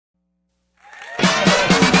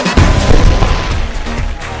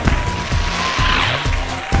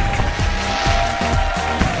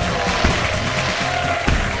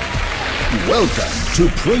Welcome to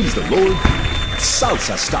Praise the Lord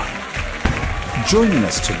Salsa Style. Joining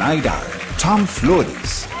us tonight are Tom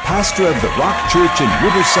Flores, pastor of the Rock Church in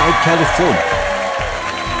Riverside, California.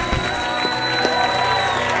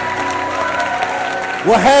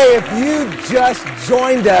 Well, hey, if you just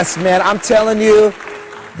joined us, man, I'm telling you,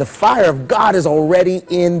 the fire of God is already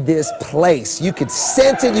in this place. You could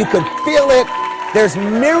sense it, you could feel it. There's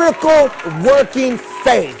miracle-working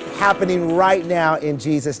faith happening right now in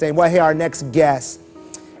Jesus' name. Well, hey, our next guest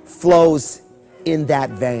flows in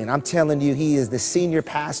that vein. I'm telling you, he is the senior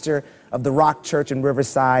pastor of the Rock Church in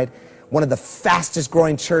Riverside, one of the fastest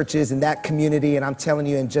growing churches in that community. And I'm telling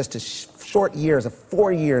you, in just a short years, of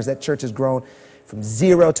 4 years, that church has grown from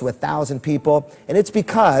 0 to 1,000 people. And it's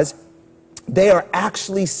because they are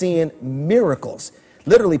actually seeing miracles.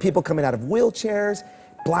 Literally, people coming out of wheelchairs,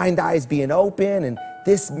 blind eyes being open, and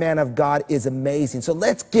this man of God is amazing. So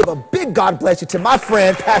let's give a big God bless you to my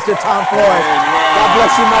friend, Pastor Tom Flores. Amen. God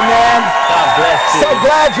bless you, my man. God bless you. So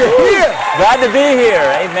glad you're here. Glad to be here.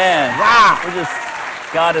 Amen. Wow.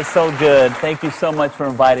 God is so good. Thank you so much for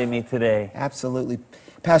inviting me today. Absolutely.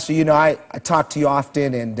 Pastor, you know, I talk to you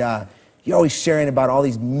often, and you're always sharing about all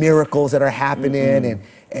these miracles that are happening,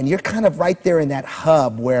 and you're kind of right there in that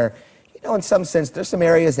hub where, you know, in some sense, there's some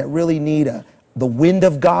areas that really need the wind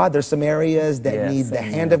of God. There's some areas that need the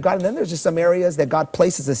hand of God. And then there's just some areas that God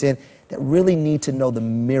places us in that really need to know the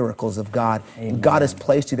miracles of God. Amen. And God has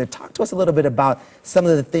placed you there. Talk to us a little bit about some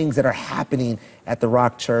of the things that are happening at the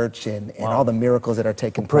Rock Church and all the miracles that are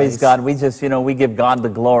taking place. Praise God. We just, you know, we give God the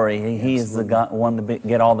glory. He is the God, one to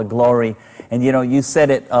get all the glory. And, you know, you said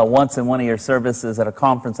it once in one of your services at a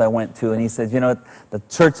conference I went to, and he said, you know, the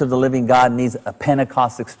Church of the Living God needs a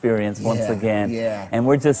Pentecost experience once again. Yeah. And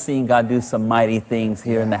we're just seeing God do some mighty things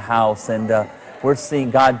here in the house, and we're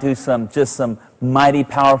seeing God do some mighty,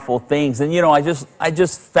 powerful things. And, you know, I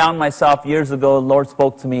just found myself years ago, the Lord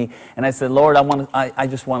spoke to me, and I said, Lord, I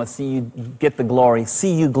just want to see you get the glory,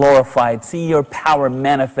 see you glorified, see your power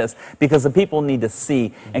manifest, because the people need to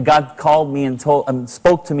see. And God called me and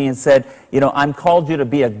spoke to me and said, you know, I'm called you to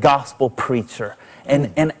be a gospel preacher.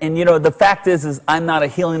 And you know, the fact is I'm not a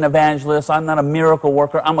healing evangelist. I'm not a miracle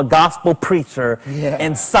worker. I'm a gospel preacher. Yeah.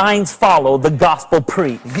 And signs follow the gospel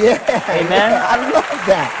preach. Yeah. Amen? Yeah, I love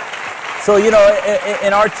that. So, you know,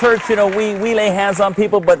 in our church, you know, we lay hands on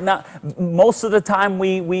people, but not most of the time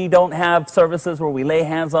we don't have services where we lay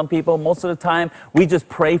hands on people. Most of the time we just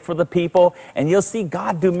pray for the people, and you'll see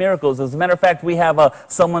God do miracles. As a matter of fact, we have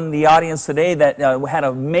someone in the audience today that had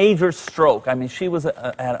a major stroke. I mean, she was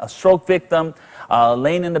a stroke victim,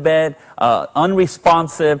 laying in the bed,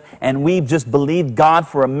 unresponsive, and we just believed God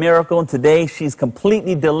for a miracle. And today she's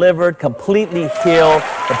completely delivered, completely healed.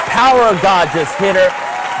 The power of God just hit her.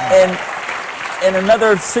 And in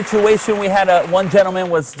another situation, we had one gentleman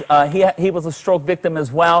he was a stroke victim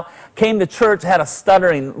as well. Came to church, had a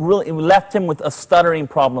stuttering, really left him with a stuttering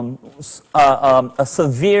problem, a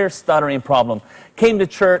severe stuttering problem. Came to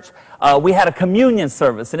church. We had a communion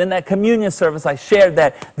service, and in that communion service, I shared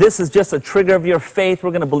that this is just a trigger of your faith. We're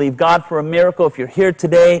going to believe God for a miracle. If you're here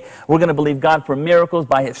today, we're going to believe God for miracles.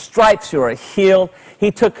 By His stripes, you are healed. He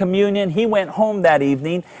took communion. He went home that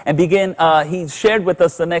evening and he shared with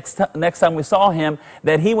us the next time we saw him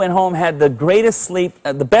that he went home, had the greatest sleep,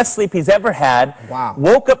 the best sleep he's ever had. Wow.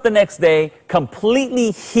 Woke up the next day, completely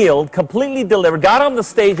healed, completely delivered, got on the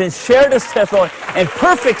stage and shared his testimony in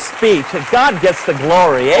perfect speech. And God gets the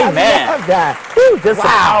glory. Amen. I love that. Woo, just the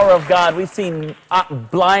power of God. We've seen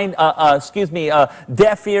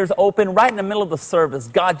deaf ears open right in the middle of the service.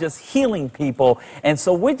 God just healing people. And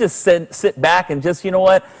so we just sit back and just, you know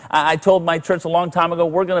what? I told my church a long time ago,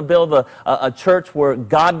 we're going to build a church where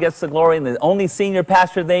God gets the glory, and the only senior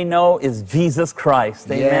pastor they know is Jesus Christ.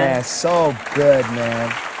 Amen. Yeah, so good, man.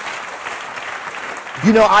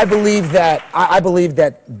 You know, I believe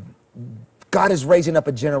that God is raising up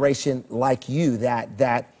a generation like you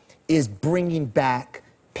that is bringing back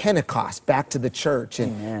Pentecost back to the church.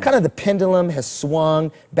 And kind of the pendulum has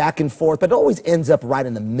swung back and forth, but it always ends up right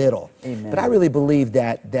in the middle. Amen. But I really believe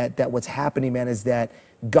that what's happening, man, is that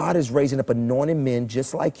God is raising up anointed men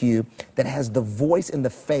just like you that has the voice and the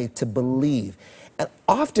faith to believe. And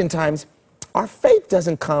oftentimes, our faith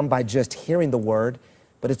doesn't come by just hearing the word,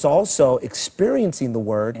 but it's also experiencing the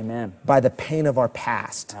word by the pain of our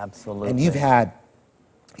past. Absolutely. And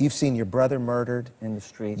you've seen your brother murdered in the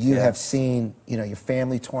streets. You have seen, you know, your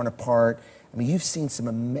family torn apart. I mean, you've seen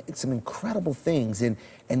some incredible things, and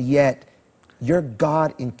yet your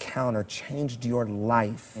God encounter changed your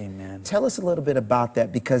life. Amen. Tell us a little bit about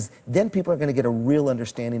that, because then people are going to get a real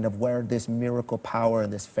understanding of where this miracle power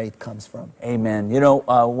and this faith comes from. Amen. You know,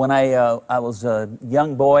 when I was a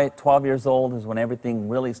young boy, 12 years old, is when everything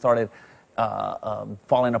really started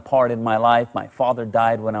falling apart in my life. My father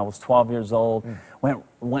died when I was 12 years old.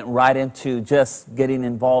 Went right into just getting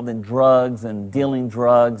involved in drugs and dealing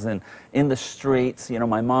drugs and in the streets. You know,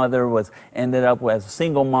 my mother ended up as a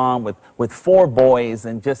single mom with 4 boys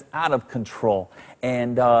and just out of control.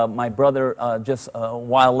 And my brother, just a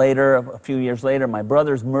while later, a few years later, my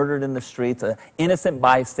brother's murdered in the streets. An innocent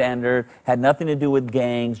bystander, had nothing to do with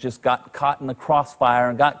gangs, just got caught in the crossfire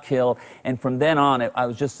and got killed. And from then on, I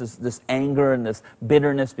was just this anger and this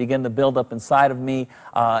bitterness began to build up inside of me.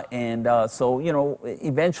 So, you know,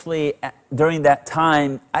 eventually, during that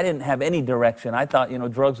time, I didn't have any direction. I thought, you know,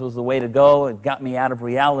 drugs was the way to go. It got me out of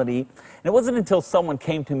reality. And it wasn't until someone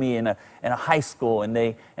came to me in a high school and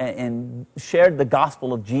they shared the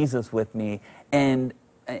gospel of Jesus with me, and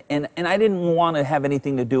I didn't want to have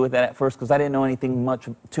anything to do with that at first because I didn't know anything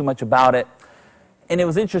too much about it. And it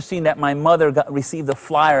was interesting that my mother received a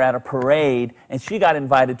flyer at a parade, and she got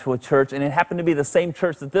invited to a church, and it happened to be the same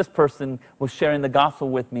church that this person was sharing the gospel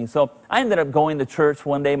with me. So I ended up going to church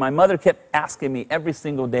one day. My mother kept asking me every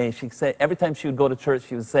single day. She said, every time she would go to church,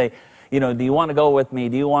 she would say, you know, do you want to go with me?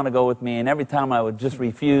 Do you want to go with me? And every time I would just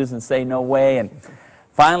refuse and say no way. And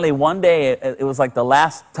finally, one day, it was like the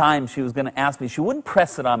last time she was going to ask me. She wouldn't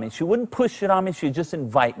press it on me. She wouldn't push it on me. She'd just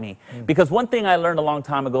invite me. Because one thing I learned a long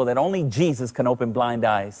time ago, that only Jesus can open blind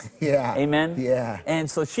eyes. Yeah. Amen? Yeah.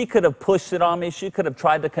 And so she could have pushed it on me. She could have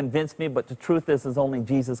tried to convince me. But the truth is only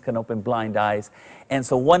Jesus can open blind eyes. And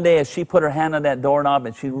so one day, as she put her hand on that doorknob,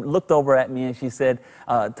 and she looked over at me, and she said,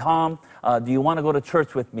 Tom, do you want to go to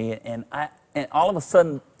church with me? And all of a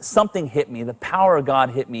sudden, something hit me. The power of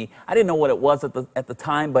God hit me. I didn't know what it was at the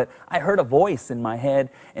time, but I heard a voice in my head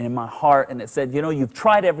and in my heart, and it said, you know, you've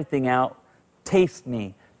tried everything out. Taste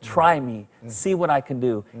me. Try me. See what I can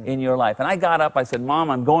do in your life. And I got up. I said, Mom,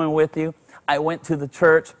 I'm going with you. I went to the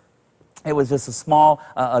church. It was just a small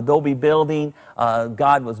adobe building.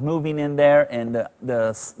 God was moving in there, and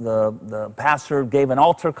the pastor gave an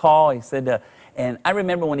altar call. He said, and I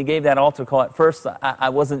remember when he gave that altar call, at first I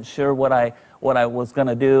wasn't sure what I was going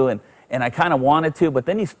to do, and I kind of wanted to, but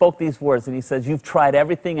then he spoke these words, and he says, you've tried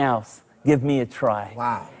everything else. Give me a try.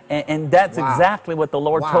 Wow. And that's exactly what the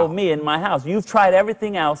Lord told me in my house. You've tried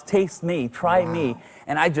everything else. Taste me. Try me.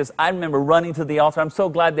 And I remember running to the altar. I'm so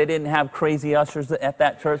glad they didn't have crazy ushers at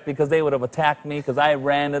that church, because they would have attacked me, because I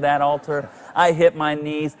ran to that altar. I hit my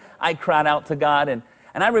knees. I cried out to God. And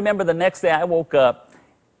I remember the next day I woke up,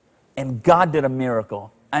 and God did a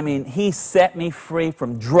miracle. I mean, He set me free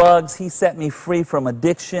from drugs. He set me free from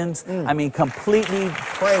addictions. I mean, completely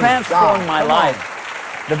transformed my life.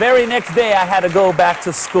 The very next day, I had to go back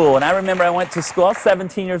to school. And I remember I went to school. I was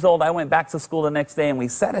 17 years old. I went back to school the next day, and we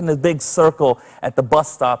sat in a big circle at the bus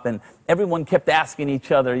stop, and everyone kept asking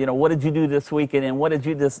each other, you know, what did you do this weekend, and what did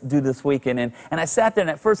you do this weekend? And I sat there,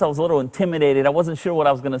 and at first I was a little intimidated. I wasn't sure what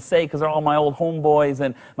I was going to say, because they're all my old homeboys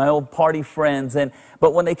and my old party friends.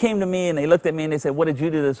 But when they came to me and they looked at me and they said, what did you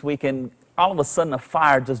do this weekend? All of a sudden, a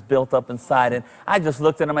fire just built up inside. And I just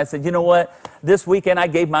looked at them. I said, you know what? This weekend, I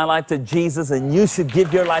gave my life to Jesus, and you should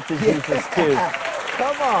give your life to Jesus, too.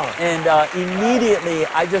 Come on. And immediately,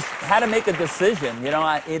 I just had to make a decision. You know,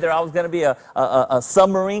 either I was going to be a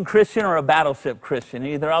submarine Christian or a battleship Christian.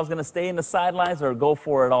 Either I was going to stay in the sidelines or go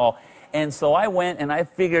for it all. And so I went, and I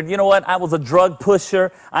figured, you know what? I was a drug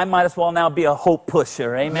pusher. I might as well now be a hope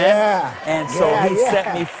pusher. Amen? Yeah. And so He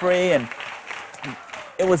set me free. And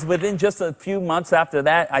it was within just a few months after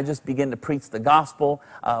that, I just began to preach the gospel.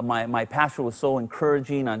 My pastor was so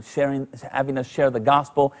encouraging on having us share the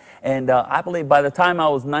gospel. And I believe by the time I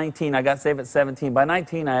was 19, I got saved at 17. By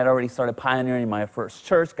 19, I had already started pioneering my first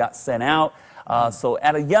church, got sent out. So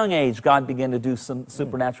at a young age, God began to do some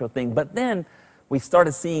supernatural thing. But then I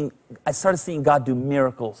started seeing God do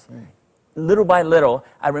miracles. Little by little,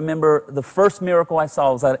 I remember the first miracle I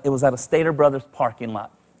saw was at a Stater Brothers parking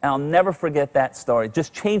lot. And I'll never forget that story. It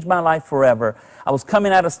just changed my life forever. I was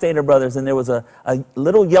coming out of Stater Brothers, and there was a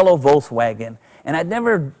little yellow Volkswagen. And I'd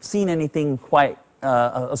never seen anything quite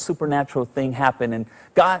a supernatural thing happen. And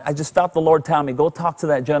God, I just felt the Lord tell me, go talk to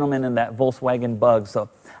that gentleman in that Volkswagen Bug. So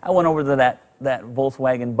I went over to that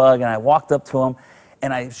Volkswagen Bug, and I walked up to him,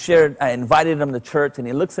 and I invited him to church. And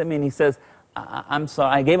he looks at me, and he says, I'm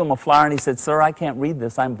sorry. I gave him a flyer, and he said, sir, I can't read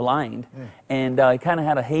this. I'm blind. And he kind of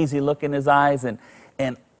had a hazy look in his eyes. And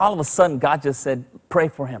all of a sudden, God just said, pray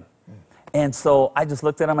for him. And so I just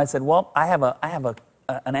looked at him. I said, well, I have a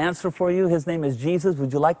an answer for you. His name is Jesus.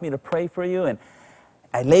 Would you like me to pray for you? And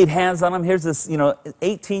I laid hands on him. Here's this,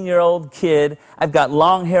 18-year-old kid. I've got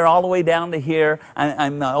long hair all the way down to here.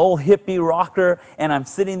 I'm an old hippie rocker, and I'm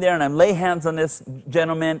sitting there, and I lay hands on this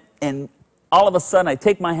gentleman, and all of a sudden, I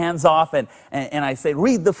take my hands off, and I say,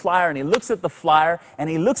 read the flyer, and he looks at the flyer, and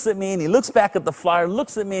he looks at me, and he looks back at the flyer,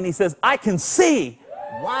 looks at me, and he says, I can see.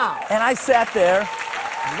 Wow. And I sat there.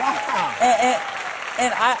 Wow.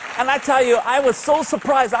 And I tell you, I was so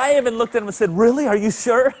surprised. I even looked at him and said, really, are you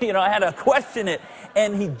sure? I had to question it.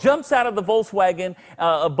 And he jumps out of the Volkswagen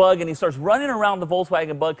Bug, and he starts running around the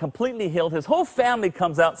Volkswagen Bug, completely healed. His whole family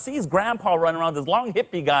comes out, sees Grandpa running around, this long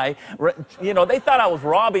hippie guy. They thought I was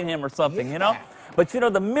robbing him or something, But,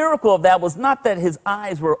 the miracle of that was not that his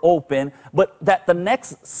eyes were open, but that the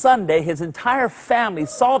next Sunday, his entire family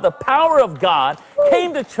saw the power of God,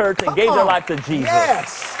 came to church, and gave their life to Jesus.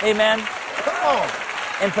 Yes. Amen. Come on.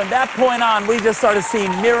 And from that point on, we just started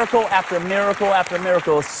seeing miracle after miracle after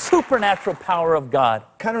miracle, supernatural power of God.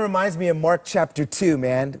 Kind of reminds me of Mark chapter 2,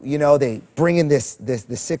 man. They bring in this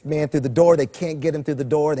sick man through the door. They can't get him through the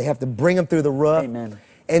door. They have to bring him through the roof. Amen.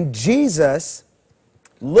 And Jesus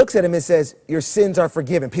looks at him and says, your sins are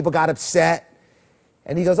forgiven. People got upset.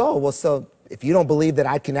 And he goes, oh, well, so if you don't believe that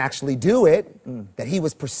I can actually do it, that he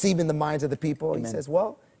was perceiving the minds of the people, He says,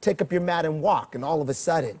 well, take up your mat and walk. And all of a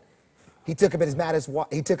sudden, he took up his mat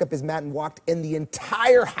and walked, and the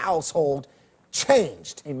entire household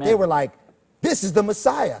changed. Amen. They were like, this is the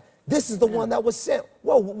Messiah. This is the one that was sent.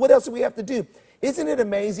 Whoa, what else do we have to do? Isn't it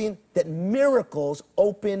amazing that miracles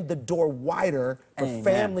open the door wider for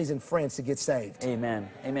families and friends to get saved? Amen.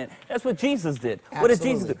 Amen. That's what Jesus did. Absolutely. What did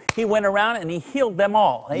Jesus do? He went around and he healed them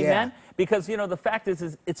all. Amen. Yeah. Because, the fact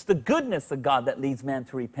is it's the goodness of God that leads man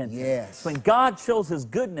to repentance. Yes. When God shows his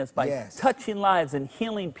goodness by Yes. touching lives and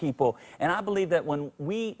healing people. And I believe that when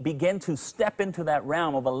we begin to step into that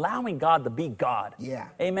realm of allowing God to be God. Yeah.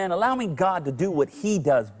 Amen. Allowing God to do what he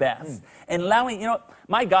does best. And allowing,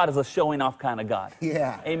 my God is a showing off kind of God.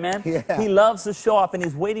 Yeah. Amen. Yeah. He loves to show off, and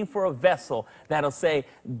he's waiting for a vessel that'll say,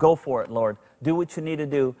 go for it, Lord. Do what you need to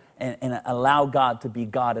do, and allow God to be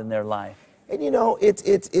God in their life. And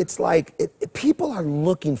it's like people are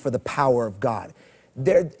looking for the power of God.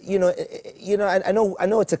 I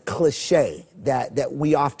know it's a cliche that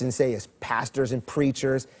we often say as pastors and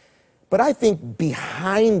preachers, but I think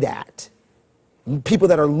behind that, people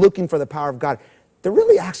that are looking for the power of God, they're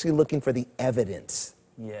really actually looking for the evidence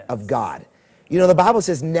of God. The Bible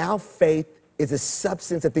says now faith is a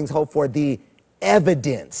substance of things hoped for, the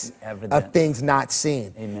evidence of things not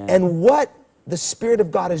seen. Amen. And what the Spirit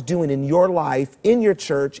of God is doing in your life, in your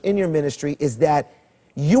church, in your ministry, is that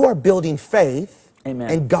you are building faith.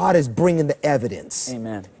 Amen. And God is bringing the evidence.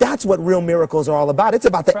 Amen. That's what real miracles are all about. It's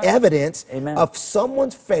about the evidence Amen. of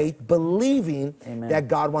someone's faith believing Amen. that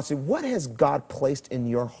God wants to. What has God placed in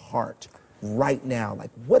your heart right now? Like,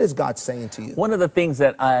 what is God saying to you? One of the things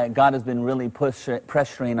that God has been really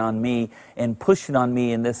pressuring on me and pushing on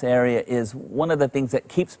me in this area is one of the things that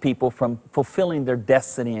keeps people from fulfilling their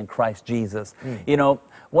destiny in Christ Jesus.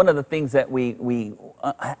 One of the things that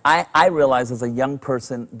I realized as a young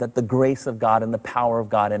person, that the grace of God and the power of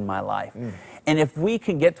God in my life. And if we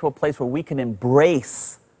can get to a place where we can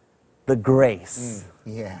embrace the grace,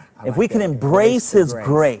 if we can embrace his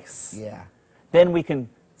grace, then we can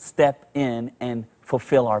step in and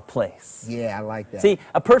fulfill our place. Yeah, I like that. See,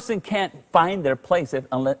 a person can't find their place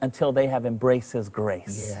until they have embraced his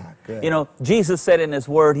grace. Yeah, good. Jesus said in his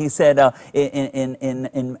word, he said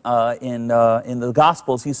in the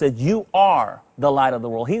Gospels, he said, you are the light of the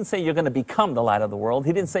world. He didn't say you're going to become the light of the world.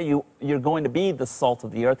 He didn't say you're going to be the salt of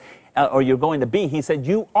the earth, or you're going to be. He said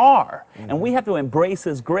you are. And we have to embrace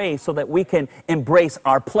his grace so that we can embrace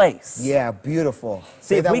our place. Yeah, beautiful.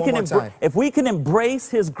 See, Say that one more time. if we can embrace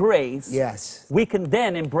his grace, yes, we can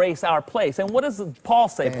then embrace our place. And what does Paul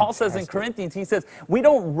say? Fantastic. Paul says in Corinthians, he says, we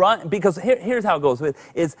don't run, because here's how it goes,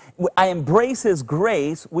 is I embrace his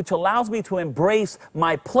grace, which allows me to embrace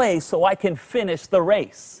my place so I can finish the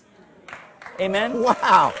race. Amen?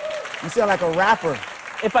 Wow. You sound like a rapper.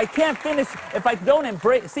 If I can't finish, if I don't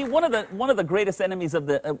embrace, see, one of the greatest enemies of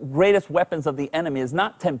the greatest weapons of the enemy is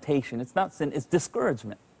not temptation, it's not sin, it's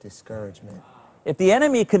discouragement. Discouragement. If the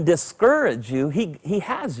enemy can discourage you, he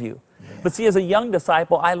has you. Yeah. But see, as a young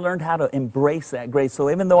disciple, I learned how to embrace that grace. So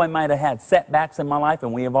even though I might have had setbacks in my life,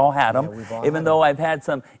 and we have all had them, even though I've had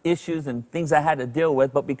some issues and things I had to deal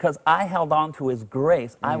with, but because I held on to his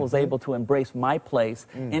grace, I was able to embrace my place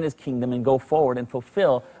in his kingdom and go forward and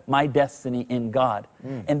fulfill my destiny in God.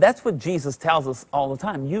 And that's what Jesus tells us all the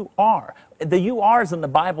time. You are. The you are's in the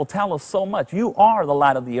Bible tell us so much. You are the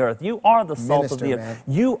light of the earth. You are the salt of the earth. Man.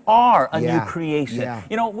 You are a new creation. Yeah.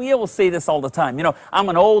 You know, we always say this all the time. You know, I'm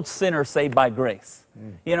an old sinner saved by grace.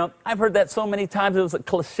 You know, I've heard that so many times. It was a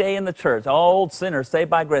cliche in the church. Old sinner saved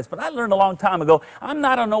by grace. But I learned a long time ago, I'm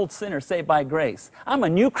not an old sinner saved by grace. I'm a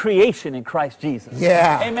new creation in Christ Jesus.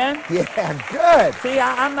 Yeah. Amen? Yeah, good. See,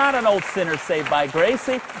 I'm not an old sinner saved by grace.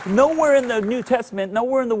 See, nowhere in the New Testament,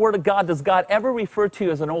 nowhere in the Word of God does God ever refer to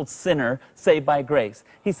you as an old sinner saved by grace.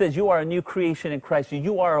 He says you are a new creation in Christ.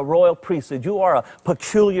 You are a royal priesthood. You are a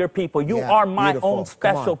peculiar people. You are my own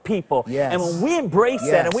special people. Yes. And when we embrace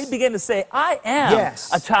that and we begin to say, I am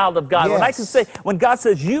a child of God. Yes. When I can say, when God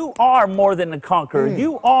says, you are more than a conqueror.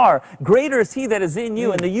 You are. Greater is He that is in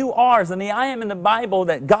you. And the you are's and the I am in the Bible,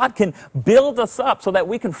 that God can build us up so that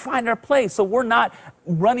we can find our place. So we're not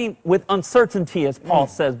running with uncertainty, as Paul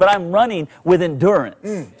says, but I'm running with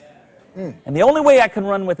endurance. And the only way I can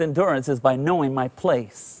run with endurance is by knowing my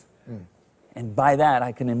place. And by that,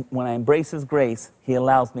 I can, when I embrace His grace, He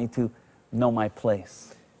allows me to know my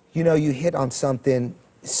place. You know, you hit on something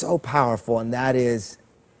so powerful, and that is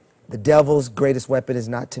the devil's greatest weapon is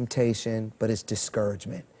not temptation, but it's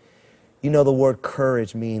discouragement. You know, the word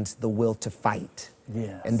courage means the will to fight.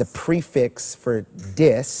 Yes. And the prefix for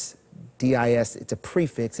dis, D-I-S, it's a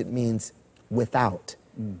prefix, it means without.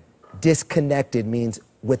 Disconnected means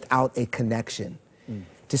without a connection.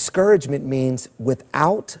 Discouragement means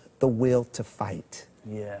without the will to fight.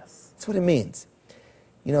 Yes. That's what it means.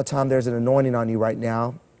 You know, Tom, there's an anointing on you right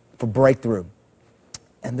now for breakthrough.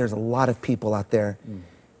 And there's a lot of people out there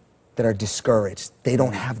that are discouraged. They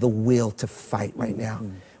don't have the will to fight right now.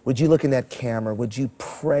 Would you look in that camera? Would you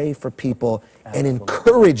pray for people and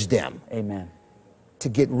encourage them to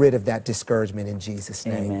get rid of that discouragement in Jesus'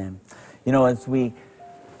 name? Amen. You know,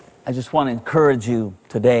 I just want to encourage you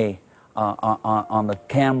today on the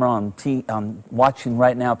camera, on watching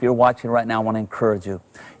right now. If you're watching right now, I want to encourage you.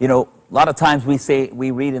 You know, a lot of times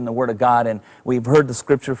we read in the Word of God, and we've heard the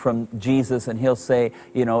scripture from Jesus, and He'll say,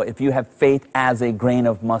 you know, if you have faith as a grain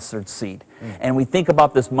of mustard seed. And we think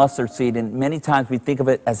about this mustard seed, and many times we think of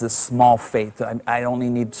it as a small faith. I only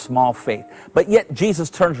need small faith. But yet Jesus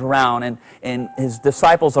turns around, and His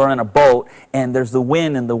disciples are in a boat, and there's the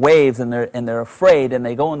wind and the waves, and they're afraid, and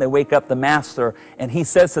they go and they wake up the Master, and He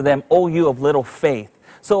says to them, "O you of little faith."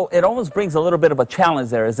 So it almost brings a little bit of a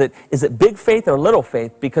challenge there. Is it big faith or little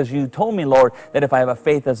faith? Because you told me, Lord, that if I have a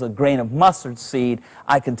faith as a grain of mustard seed,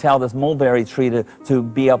 I can tell this mulberry tree to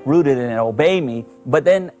be uprooted and obey me. But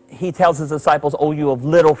then He tells His disciples, "Oh, you of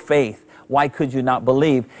little faith, why could you not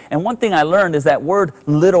believe?" And one thing I learned is that word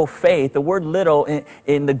little faith, the word little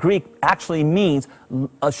in the Greek actually means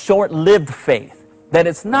a short-lived faith. That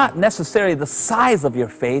it's not necessarily the size of your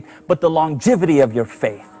faith, but the longevity of your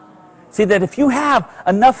faith. See, that if you have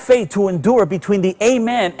enough faith to endure between the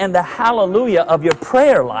amen and the hallelujah of your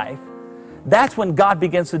prayer life, that's when God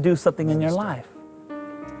begins to do something in your life.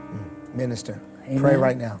 Minister, Amen. Pray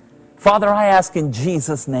right now. Father, I ask in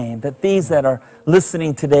Jesus' name that these that are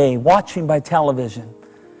listening today, watching by television,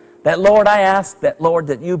 that, Lord, I ask that, Lord,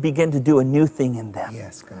 that you begin to do a new thing in them.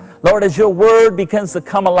 Yes, God. Lord, as your word begins to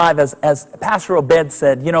come alive, as Pastor Obed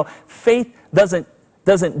said, you know, faith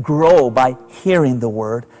doesn't grow by hearing the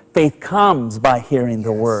word. Faith comes by hearing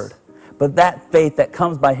the word. But that faith that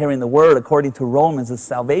comes by hearing the word, according to Romans, is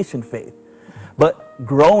salvation faith. But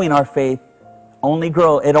growing our faith only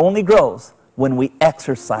grows when we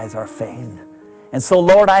exercise our faith. And so,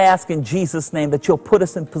 Lord, I ask in Jesus' name that you'll put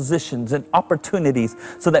us in positions and opportunities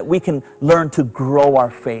so that we can learn to grow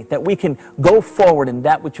our faith, that we can go forward in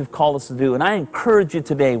that which you've called us to do. And I encourage you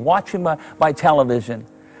today, watching by television,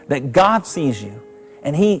 that God sees you.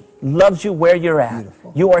 And He loves you where you're at.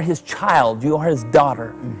 Beautiful. You are His child. You are His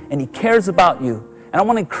daughter. And He cares about you. And I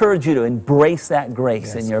want to encourage you to embrace that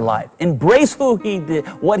grace in your life. Embrace who He did,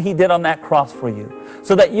 what He did on that cross for you,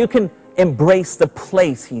 so that you can embrace the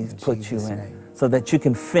place He's put you in, so that you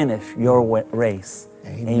can finish your race.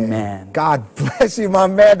 Amen. God bless you, my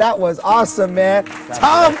man. That was awesome, man.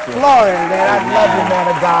 Tom Flores, man. I love you, man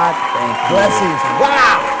of God. Blessings.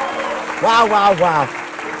 Wow. Wow, wow, wow.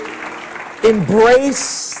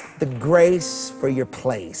 Embrace the grace for your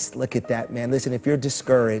place. Look at that, man. Listen, if you're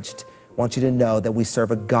discouraged, I want you to know that we serve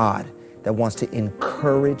a God that wants to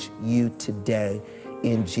encourage you today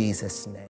in Jesus' name.